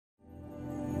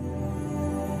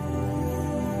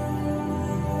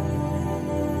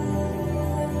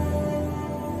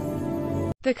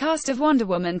The cast of Wonder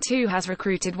Woman 2 has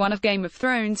recruited one of Game of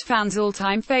Thrones fans'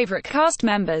 all-time favorite cast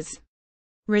members.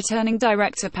 Returning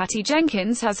director Patty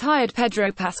Jenkins has hired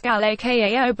Pedro Pascal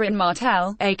aka Oberyn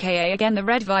Martell, aka again the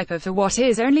Red Viper, for what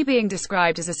is only being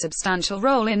described as a substantial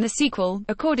role in the sequel,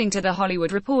 according to The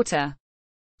Hollywood Reporter.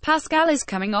 Pascal is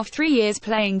coming off 3 years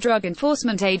playing drug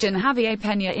enforcement agent Javier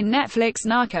Peña in Netflix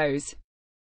Narcos.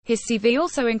 His CV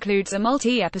also includes a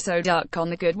multi-episode arc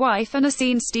on The Good Wife and a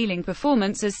scene-stealing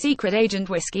performance as secret agent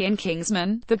Whiskey in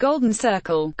Kingsman: The Golden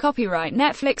Circle. Copyright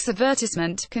Netflix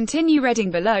advertisement. Continue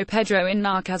reading below. Pedro in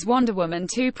Narcos. Wonder Woman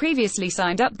 2 previously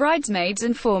signed up bridesmaids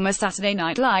and former Saturday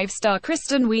Night Live star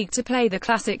Kristen Wiig to play the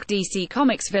classic DC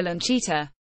Comics villain Cheetah.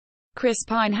 Chris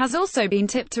Pine has also been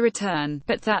tipped to return,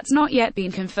 but that's not yet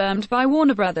been confirmed by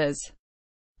Warner Brothers.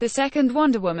 The second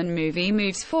Wonder Woman movie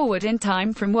moves forward in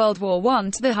time from World War I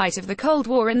to the height of the Cold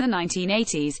War in the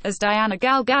 1980s, as Diana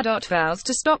Gal Gadot vows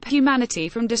to stop humanity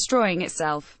from destroying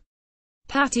itself.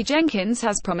 Patty Jenkins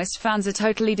has promised fans a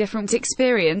totally different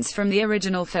experience from the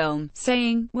original film,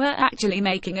 saying, "We're actually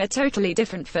making a totally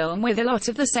different film with a lot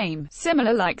of the same,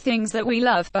 similar-like things that we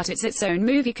love, but it's its own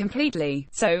movie completely.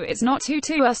 So it's not who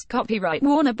to us." Copyright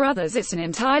Warner Brothers. It's an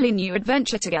entirely new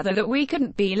adventure together that we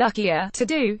couldn't be luckier to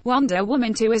do. Wonder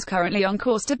Woman 2 is currently on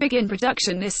course to begin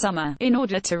production this summer, in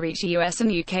order to reach US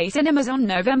and UK cinemas on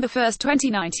November 1,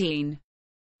 2019.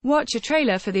 Watch a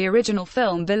trailer for the original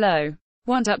film below.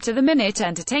 Want up-to-the-minute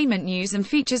entertainment news and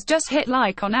features? Just hit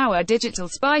like on our Digital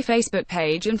Spy Facebook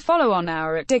page and follow on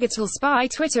our @Digital Spy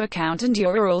Twitter account and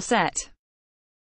you're all set.